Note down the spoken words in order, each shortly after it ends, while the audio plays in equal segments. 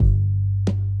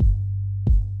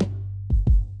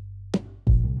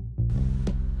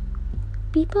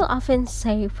People often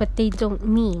say what they don't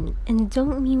mean and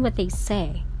don't mean what they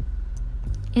say.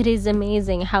 It is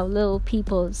amazing how little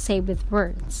people say with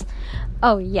words.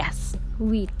 Oh, yes,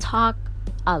 we talk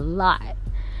a lot.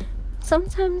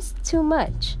 Sometimes too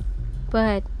much.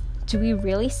 But do we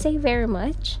really say very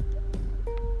much?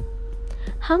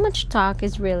 How much talk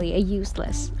is really a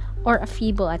useless or a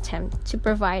feeble attempt to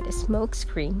provide a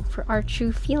smokescreen for our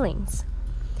true feelings?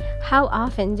 How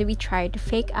often do we try to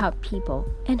fake out people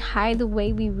and hide the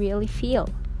way we really feel?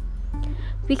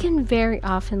 We can very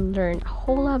often learn a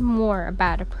whole lot more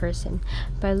about a person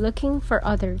by looking for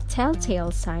other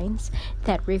telltale signs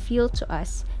that reveal to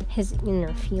us his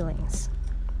inner feelings.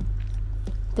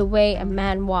 The way a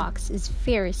man walks is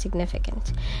very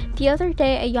significant. The other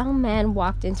day, a young man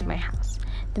walked into my house.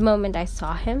 The moment I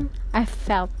saw him, I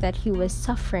felt that he was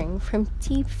suffering from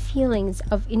deep feelings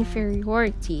of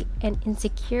inferiority and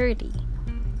insecurity.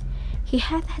 He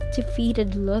had that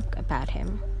defeated look about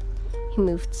him. He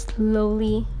moved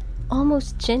slowly,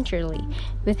 almost gingerly,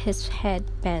 with his head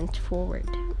bent forward.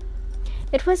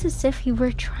 It was as if he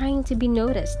were trying to be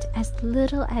noticed as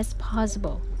little as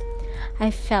possible.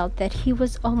 I felt that he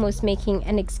was almost making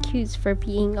an excuse for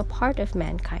being a part of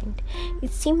mankind.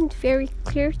 It seemed very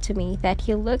clear to me that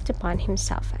he looked upon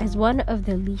himself as one of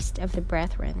the least of the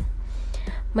brethren.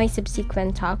 My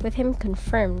subsequent talk with him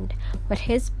confirmed what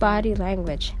his body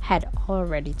language had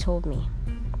already told me.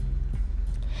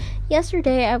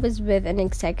 Yesterday, I was with an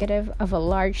executive of a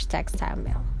large textile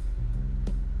mill.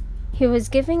 He was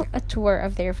giving a tour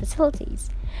of their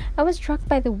facilities. I was struck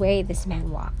by the way this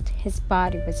man walked. His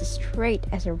body was as straight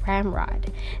as a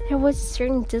ramrod. There was a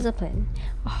certain discipline,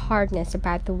 a hardness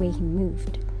about the way he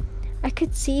moved. I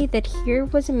could see that here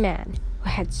was a man who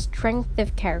had strength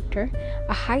of character,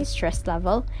 a high stress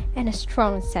level, and a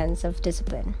strong sense of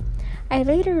discipline. I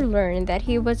later learned that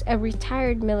he was a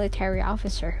retired military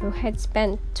officer who had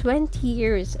spent 20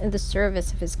 years in the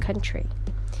service of his country.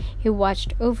 He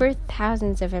watched over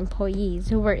thousands of employees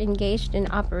who were engaged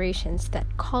in operations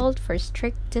that called for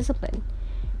strict discipline,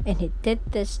 and he did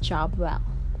this job well.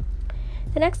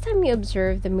 The next time you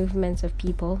observe the movements of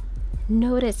people,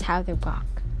 notice how they walk.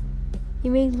 You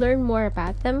may learn more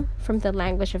about them from the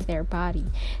language of their body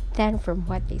than from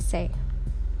what they say.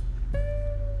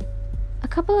 A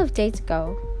couple of days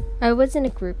ago, I was in a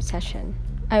group session.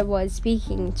 I was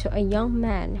speaking to a young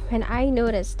man when I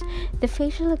noticed the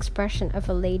facial expression of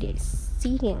a lady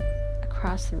sitting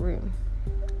across the room.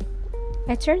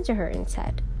 I turned to her and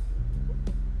said,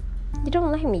 "You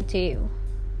don't like me, do you?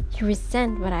 You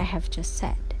resent what I have just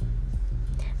said."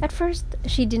 At first,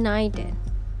 she denied it.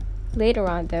 Later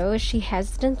on, though, she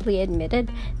hesitantly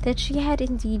admitted that she had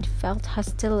indeed felt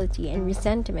hostility and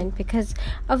resentment because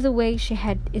of the way she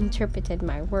had interpreted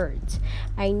my words.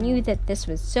 I knew that this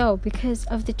was so because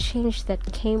of the change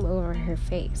that came over her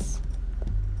face.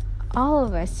 All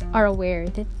of us are aware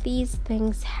that these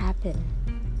things happen.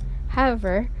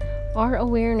 However, our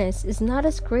awareness is not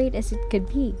as great as it could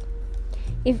be.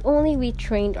 If only we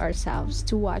trained ourselves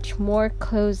to watch more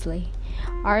closely,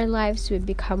 our lives would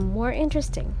become more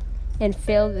interesting and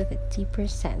filled with a deeper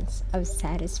sense of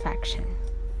satisfaction.